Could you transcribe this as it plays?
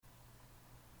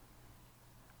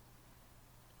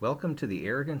Welcome to the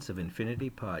Arrogance of Infinity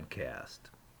podcast,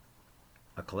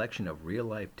 a collection of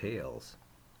real-life tales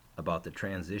about the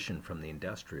transition from the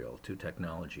industrial to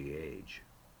technology age.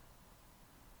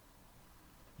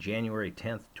 January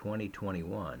 10th,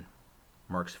 2021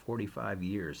 marks 45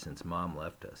 years since Mom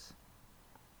left us.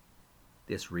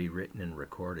 This rewritten and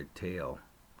recorded tale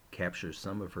captures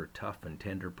some of her tough and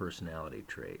tender personality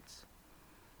traits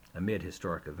amid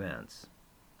historic events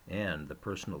and the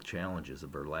personal challenges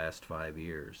of her last 5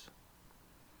 years.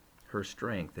 Her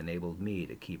strength enabled me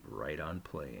to keep right on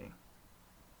playing.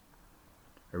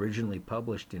 Originally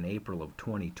published in April of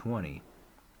 2020,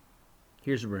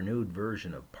 here's a renewed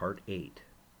version of Part 8,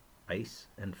 Ice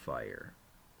and Fire.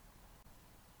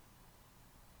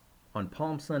 On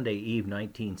Palm Sunday Eve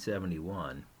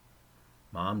 1971,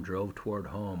 Mom drove toward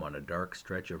home on a dark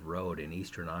stretch of road in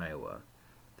eastern Iowa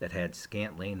that had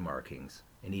scant lane markings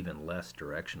and even less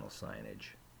directional signage.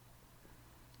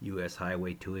 U.S.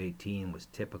 Highway 218 was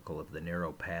typical of the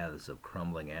narrow paths of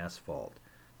crumbling asphalt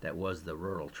that was the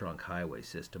rural trunk highway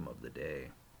system of the day.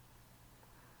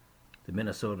 The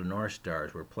Minnesota North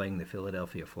Stars were playing the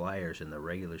Philadelphia Flyers in the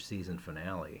regular season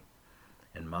finale,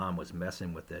 and Mom was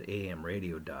messing with the AM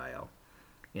radio dial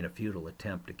in a futile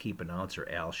attempt to keep announcer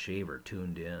Al Shaver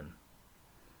tuned in,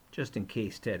 just in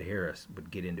case Ted Harris would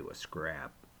get into a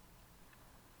scrap.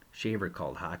 Shaver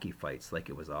called hockey fights like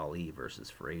it was Ali versus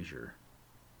Frazier.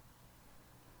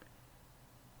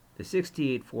 The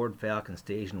 '68 Ford Falcon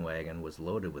station wagon was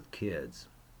loaded with kids,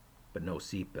 but no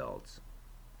seatbelts,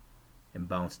 and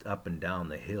bounced up and down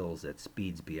the hills at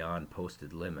speeds beyond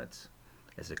posted limits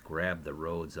as it grabbed the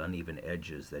road's uneven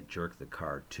edges that jerked the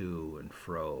car to and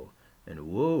fro, and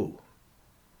whoa!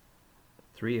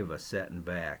 3 of us sat in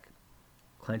back,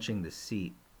 clenching the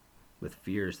seat with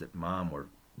fears that Mom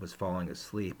was falling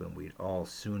asleep and we'd all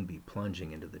soon be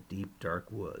plunging into the deep, dark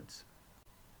woods.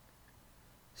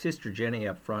 Sister Jenny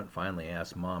up front finally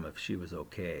asked Mom if she was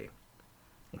okay,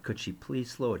 and could she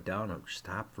please slow it down or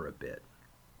stop for a bit.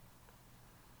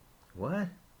 What?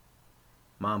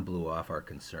 Mom blew off our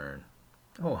concern.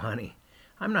 Oh, honey,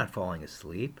 I'm not falling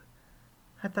asleep.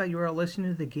 I thought you were all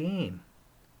listening to the game.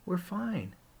 We're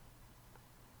fine.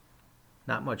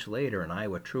 Not much later, an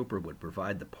Iowa trooper would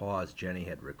provide the pause Jenny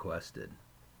had requested.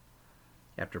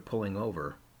 After pulling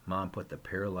over, Mom put the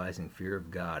paralyzing fear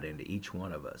of God into each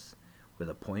one of us with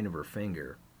a point of her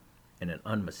finger and an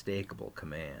unmistakable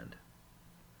command.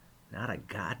 Not a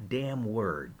goddamn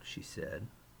word, she said.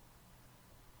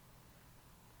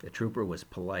 The trooper was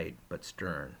polite but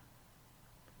stern.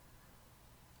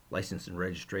 License and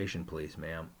registration, please,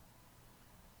 ma'am.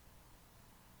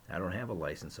 I don't have a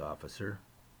license, officer.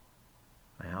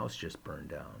 My house just burned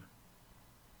down.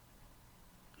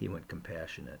 He went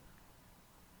compassionate.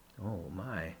 Oh,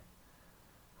 my.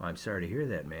 Well, I'm sorry to hear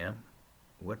that, ma'am.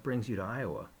 What brings you to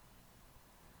Iowa?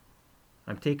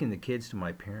 I'm taking the kids to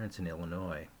my parents in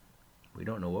Illinois. We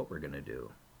don't know what we're going to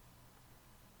do.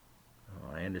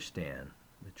 Oh, I understand.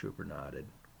 The trooper nodded.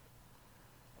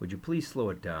 Would you please slow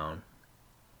it down?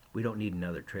 We don't need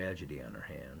another tragedy on our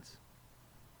hands.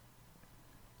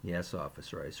 Yes,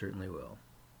 officer, I certainly will.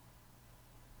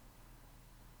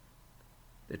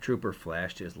 The trooper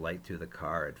flashed his light through the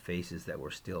car at faces that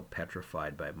were still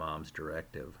petrified by Mom's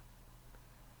directive.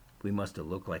 We must have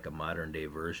looked like a modern-day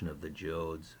version of the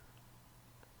Jodes.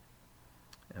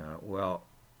 Well,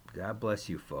 God bless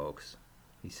you folks,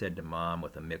 he said to Mom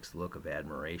with a mixed look of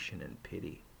admiration and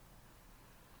pity.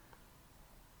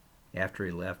 After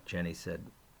he left, Jenny said,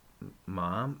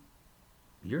 Mom,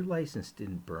 your license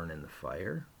didn't burn in the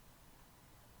fire.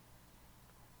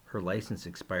 Her license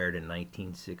expired in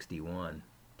 1961,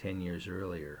 10 years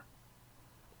earlier,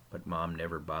 but Mom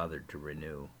never bothered to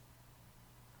renew.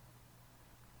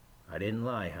 I didn't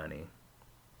lie, honey.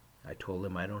 I told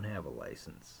him I don't have a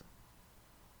license.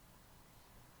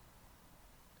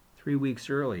 3 weeks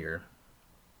earlier,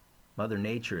 Mother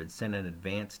Nature had sent an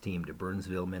advance team to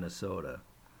Burnsville, Minnesota,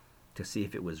 to see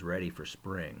if it was ready for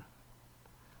spring.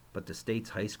 But the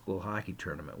state's high school hockey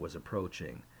tournament was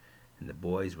approaching, and the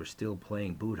boys were still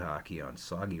playing boot hockey on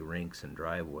soggy rinks and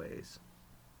driveways.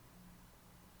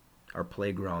 Our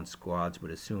playground squads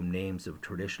would assume names of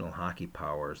traditional hockey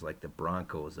powers like the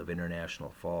Broncos of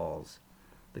International Falls,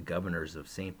 the Governors of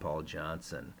St. Paul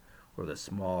Johnson, or the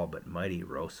small but mighty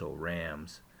Rosso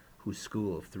Rams, whose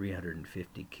school of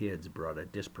 350 kids brought a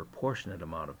disproportionate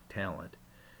amount of talent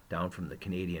down from the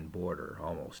Canadian border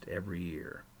almost every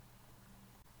year.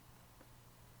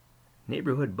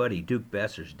 Neighborhood buddy Duke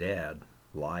Besser's dad,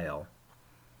 Lyle,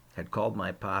 had called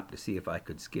my pop to see if I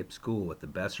could skip school with the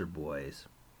Besser boys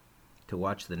to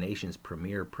watch the nation's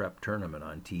premier prep tournament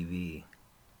on TV.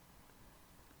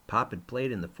 Pop had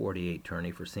played in the .48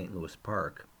 tourney for St. Louis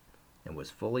Park and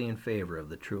was fully in favor of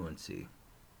the truancy.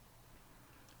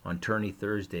 On tourney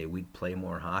Thursday, we'd play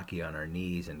more hockey on our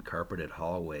knees in carpeted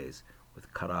hallways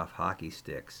with cut-off hockey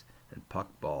sticks and puck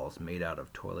balls made out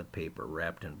of toilet paper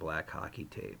wrapped in black hockey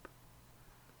tape.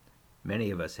 Many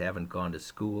of us haven't gone to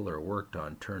school or worked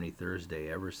on tourney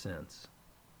Thursday ever since.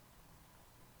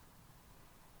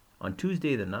 On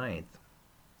Tuesday the 9th,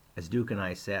 as Duke and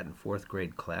I sat in fourth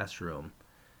grade classroom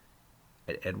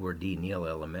at Edward D. Neal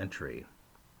Elementary,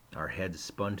 our heads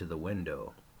spun to the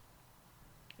window,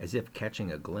 as if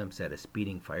catching a glimpse at a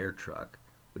speeding fire truck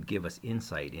would give us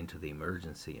insight into the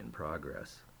emergency in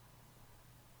progress.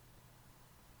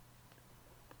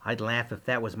 "I'd laugh if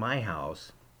that was my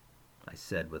house," I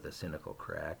said with a cynical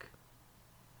crack.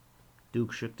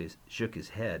 Duke shook his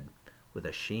head with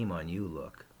a shame-on-you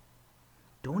look.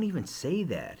 "Don't even say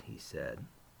that," he said.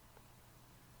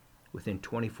 Within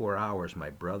 24 hours, my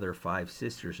brother, 5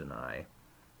 sisters, and I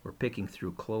were picking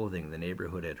through clothing the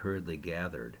neighborhood had hurriedly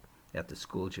gathered at the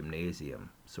school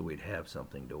gymnasium so we'd have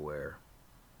something to wear.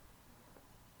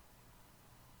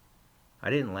 I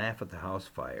didn't laugh at the house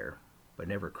fire, but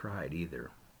never cried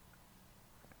either.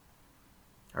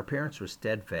 Our parents were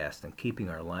steadfast in keeping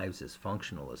our lives as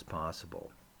functional as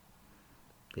possible.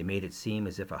 They made it seem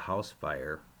as if a house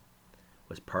fire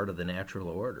was part of the natural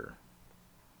order,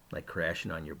 like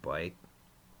crashing on your bike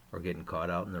or getting caught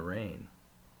out in the rain.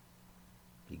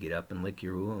 You get up and lick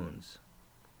your wounds.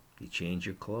 You change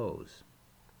your clothes.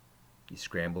 You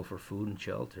scramble for food and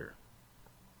shelter.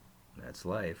 That's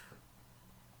life.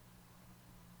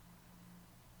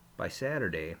 By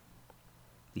Saturday,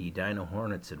 the Edina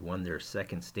Hornets had won their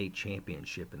second state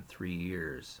championship in 3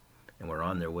 years and were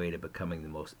on their way to becoming the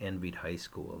most envied high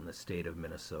school in the state of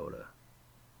Minnesota.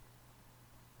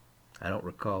 I don't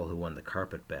recall who won the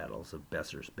carpet battles of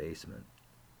Besser's basement.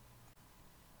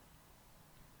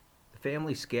 The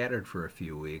family scattered for a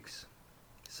few weeks,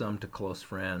 some to close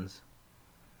friends.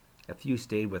 A few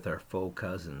stayed with our faux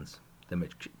cousins, the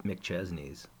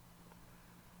McChesneys,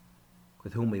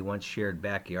 with whom we once shared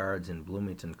backyards in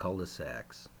Bloomington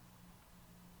cul-de-sacs.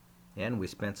 And we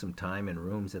spent some time in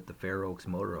rooms at the Fair Oaks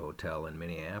Motor Hotel in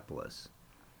Minneapolis,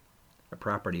 a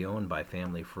property owned by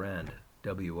family friend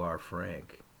W.R.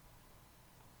 Frank.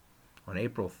 On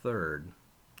April 3rd,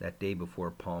 that day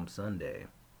before Palm Sunday,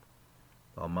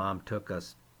 while Mom took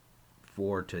us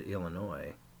 4 to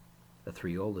Illinois, the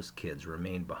 3 oldest kids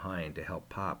remained behind to help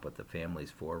Pop with the family's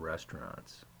 4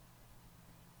 restaurants.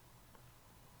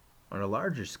 On a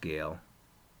larger scale,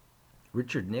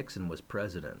 Richard Nixon was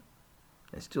president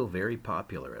and still very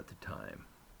popular at the time.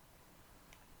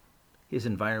 His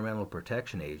Environmental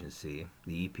Protection Agency,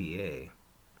 the EPA,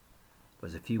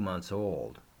 was a few months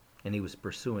old, and he was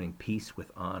pursuing peace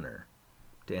with honor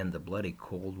to end the bloody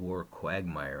Cold War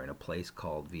quagmire in a place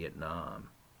called Vietnam,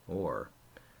 or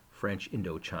French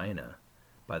Indochina,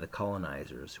 by the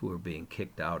colonizers who were being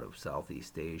kicked out of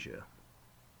Southeast Asia.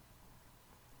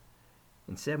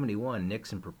 In '71,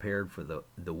 Nixon prepared for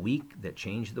the week that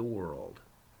changed the world,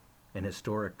 an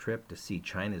historic trip to see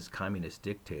China's communist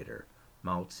dictator,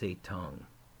 Mao Zedong,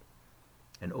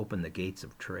 and open the gates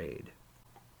of trade.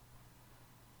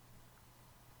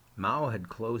 Mao had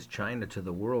closed China to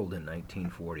the world in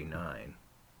 1949,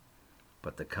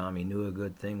 but the commie knew a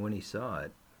good thing when he saw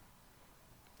it.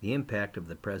 The impact of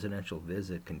the presidential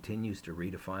visit continues to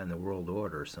redefine the world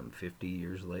order some 50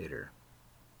 years later.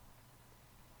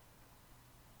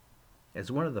 As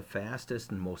one of the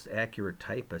fastest and most accurate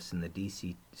typists in the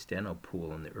DC steno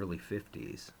pool in the early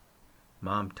 50s,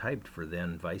 Mom typed for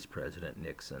then Vice President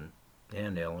Nixon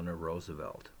and Eleanor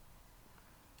Roosevelt.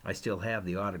 I still have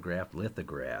the autographed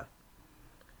lithograph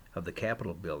of the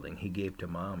Capitol building he gave to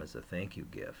Mom as a thank you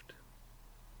gift.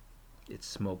 It's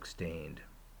smoke-stained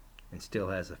and still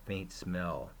has a faint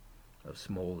smell of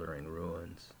smoldering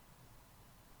ruins.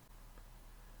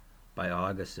 By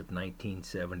August of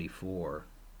 1974,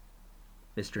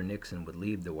 Mr. Nixon would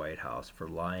leave the White House for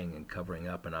lying and covering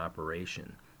up an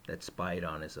operation that spied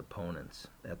on his opponents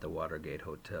at the Watergate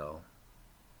Hotel.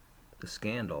 The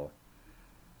scandal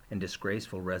and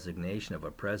disgraceful resignation of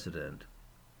a president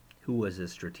who was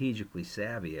as strategically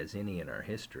savvy as any in our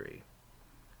history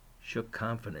shook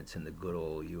confidence in the good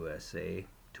old USA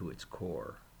to its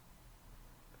core.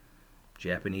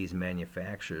 Japanese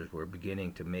manufacturers were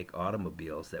beginning to make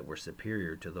automobiles that were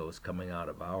superior to those coming out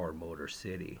of our Motor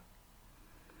City.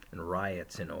 And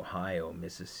riots in Ohio,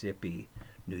 Mississippi,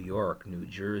 New York, New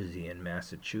Jersey, and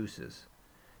Massachusetts,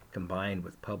 combined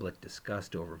with public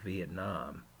disgust over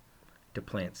Vietnam, to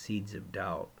plant seeds of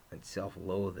doubt and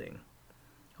self-loathing,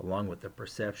 along with the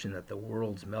perception that the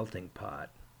world's melting pot,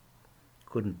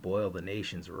 couldn't boil the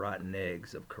nation's rotten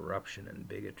eggs of corruption and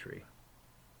bigotry.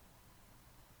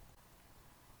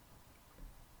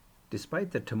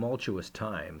 Despite the tumultuous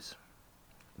times,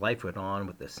 life went on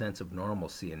with a sense of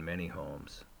normalcy in many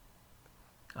homes.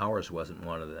 Ours wasn't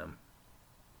one of them.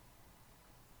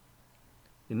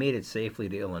 We made it safely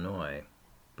to Illinois,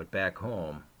 but back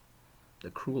home,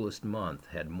 the cruelest month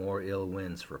had more ill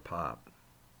winds for Pop.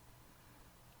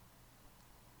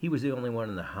 He was the only one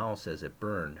in the house as it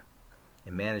burned,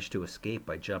 and managed to escape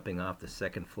by jumping off the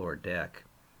second floor deck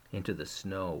into the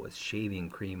snow with shaving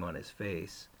cream on his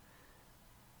face,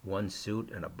 one suit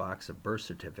and a box of birth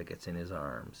certificates in his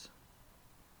arms.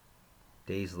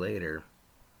 Days later,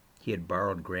 he had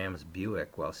borrowed Graham's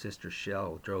Buick while Sister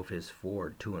Shell drove his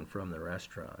Ford to and from the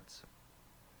restaurants.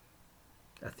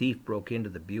 A thief broke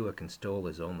into the Buick and stole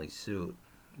his only suit,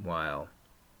 while,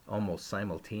 almost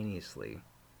simultaneously,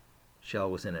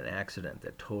 Shell was in an accident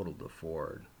that totaled the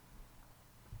Ford.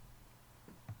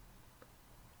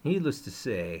 Needless to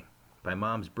say, by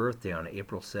Mom's birthday on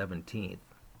April 17th,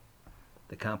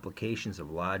 the complications of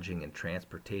lodging and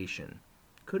transportation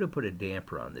could have put a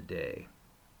damper on the day.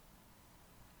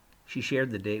 She shared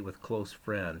the date with close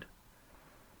friend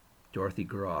Dorothy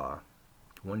Graw,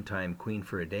 one-time Queen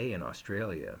for a Day in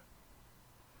Australia,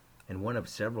 and one of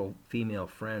several female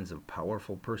friends of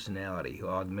powerful personality who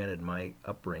augmented my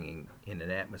upbringing in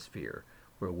an atmosphere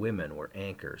where women were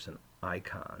anchors and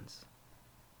icons.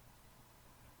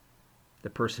 The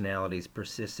personalities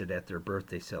persisted at their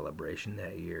birthday celebration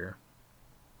that year.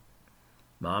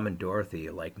 Mom and Dorothy,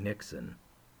 like Nixon,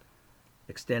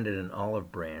 extended an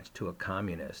olive branch to a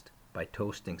communist by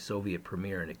toasting Soviet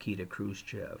Premier Nikita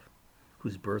Khrushchev,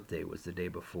 whose birthday was the day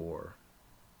before.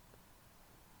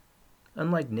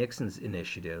 Unlike Nixon's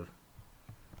initiative,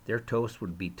 their toast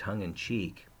would be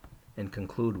tongue-in-cheek and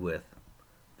conclude with,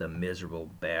 "The miserable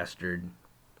bastard,"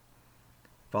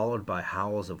 followed by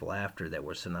howls of laughter that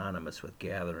were synonymous with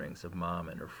gatherings of Mom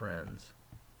and her friends.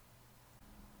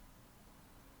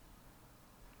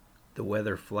 The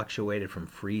weather fluctuated from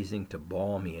freezing to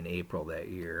balmy in April that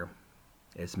year,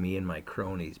 as me and my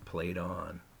cronies played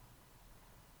on.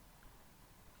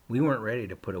 We weren't ready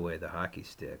to put away the hockey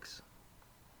sticks.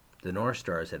 The North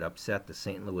Stars had upset the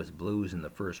St. Louis Blues in the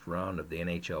first round of the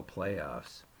NHL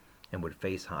playoffs and would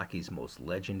face hockey's most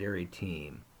legendary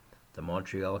team, the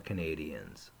Montreal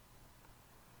Canadiens.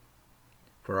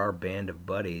 For our band of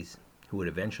buddies, who would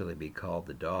eventually be called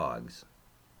the Dogs,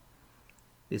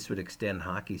 this would extend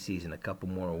hockey season a couple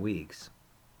more weeks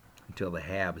until the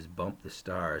Habs bumped the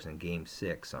Stars in Game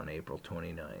 6 on April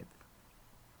 29th.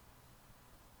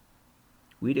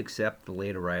 We'd accept the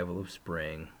late arrival of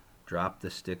spring, drop the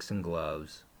sticks and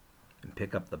gloves, and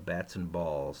pick up the bats and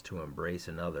balls to embrace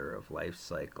another of life's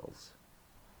cycles.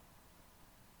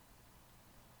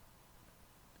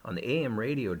 On the AM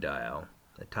radio dial,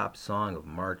 the top song of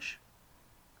March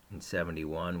in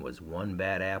 '71 was One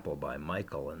Bad Apple by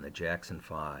Michael and the Jackson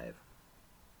 5.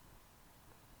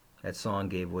 That song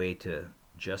gave way to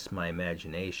Just My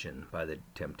Imagination by the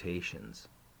Temptations,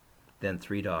 then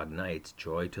Three Dog Night's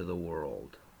Joy to the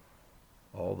World,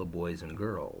 All the Boys and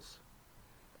Girls,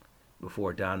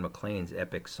 before Don McLean's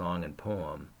epic song and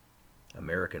poem,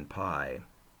 American Pie,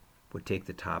 would take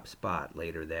the top spot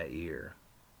later that year.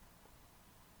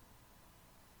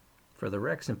 For the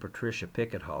Rex and Patricia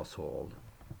Pickett household,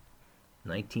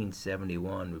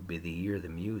 1971 would be the year the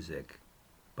music,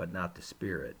 but not the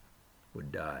spirit,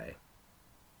 would die.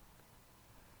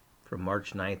 From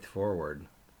March 9th forward,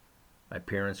 my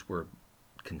parents were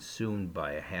consumed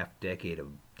by a half-decade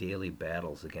of daily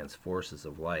battles against forces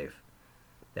of life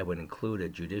that would include a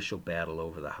judicial battle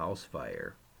over the house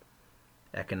fire,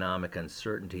 economic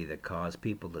uncertainty that caused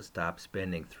people to stop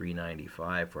spending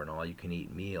 $3.95 for an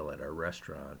all-you-can-eat meal at our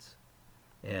restaurants,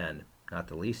 and, not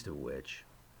the least of which,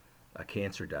 a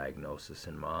cancer diagnosis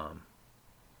in Mom.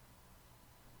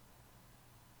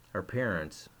 Our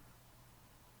parents,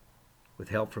 with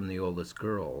help from the oldest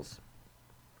girls,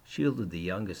 shielded the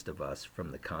youngest of us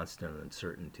from the constant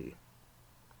uncertainty.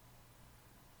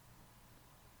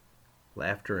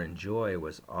 Laughter and joy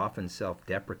was often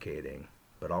self-deprecating,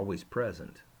 but always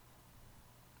present.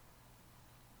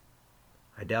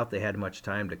 I doubt they had much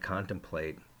time to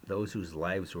contemplate those whose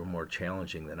lives were more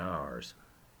challenging than ours,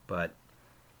 but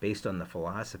based on the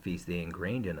philosophies they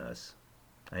ingrained in us,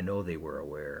 I know they were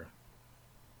aware.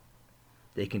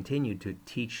 They continued to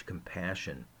teach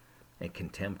compassion and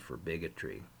contempt for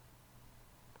bigotry.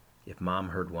 If Mom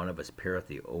heard one of us parrot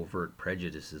the overt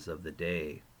prejudices of the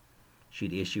day,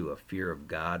 she'd issue a fear of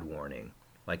God warning,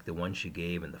 like the one she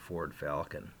gave in the Ford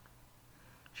Falcon.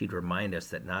 She'd remind us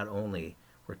that not only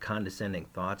were condescending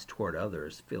thoughts toward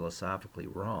others philosophically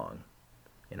wrong,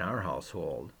 In our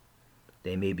household,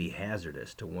 they may be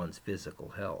hazardous to one's physical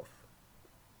health.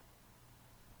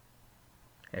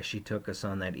 As she took us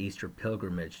on that Easter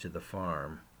pilgrimage to the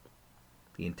farm,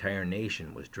 the entire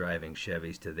nation was driving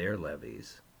Chevys to their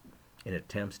levees in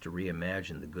attempts to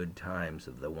reimagine the good times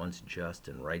of the once just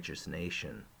and righteous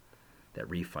nation that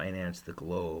refinanced the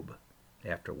globe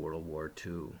after World War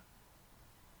II.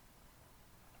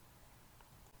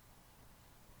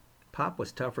 Pop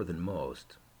was tougher than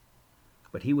most,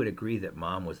 but he would agree that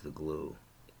Mom was the glue.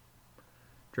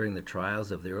 During the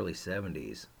trials of the early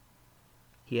 70s,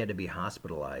 he had to be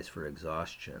hospitalized for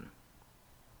exhaustion,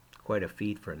 quite a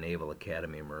feat for a Naval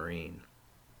Academy Marine.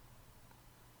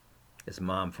 As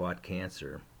Mom fought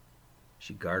cancer,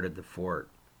 she guarded the fort,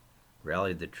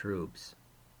 rallied the troops,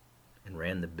 and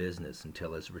ran the business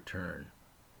until his return.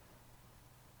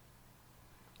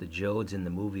 The Jodes in the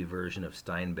movie version of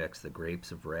Steinbeck's The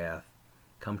Grapes of Wrath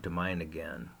come to mind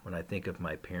again when I think of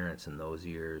my parents in those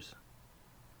years.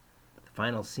 The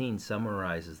final scene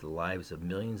summarizes the lives of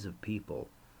millions of people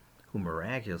who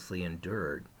miraculously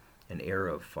endured an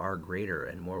era of far greater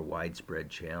and more widespread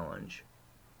challenge,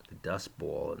 the Dust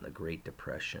Bowl and the Great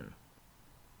Depression.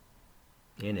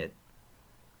 In it,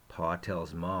 Pa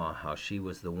tells Ma how she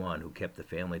was the one who kept the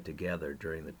family together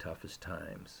during the toughest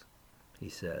times. He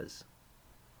says,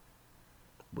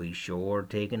 "We sure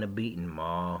taken a beating,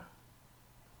 Ma."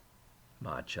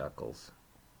 Ma chuckles.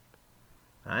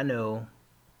 "I know.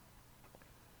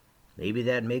 Maybe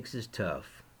that makes us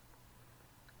tough.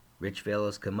 Rich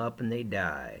fellas come up and they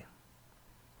die,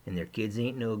 and their kids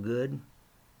ain't no good,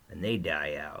 and they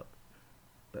die out.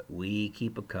 But we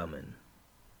keep a-comin'.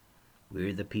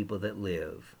 We're the people that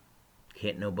live.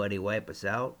 Can't nobody wipe us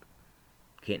out.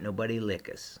 Can't nobody lick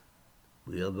us.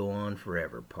 We'll go on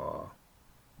forever, Pa.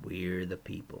 We're the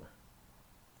people."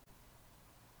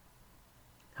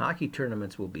 Hockey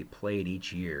tournaments will be played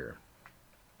each year.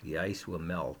 The ice will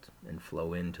melt and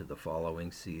flow into the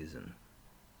following season.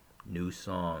 New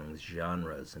songs,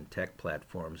 genres, and tech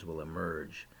platforms will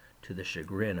emerge to the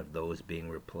chagrin of those being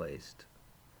replaced.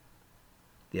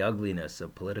 The ugliness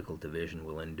of political division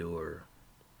will endure,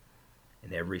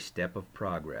 and every step of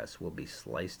progress will be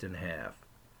sliced in half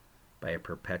by a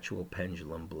perpetual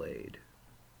pendulum blade.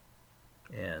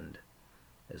 And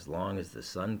as long as the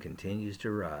sun continues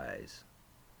to rise,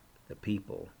 the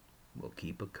people will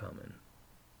keep a-comin'.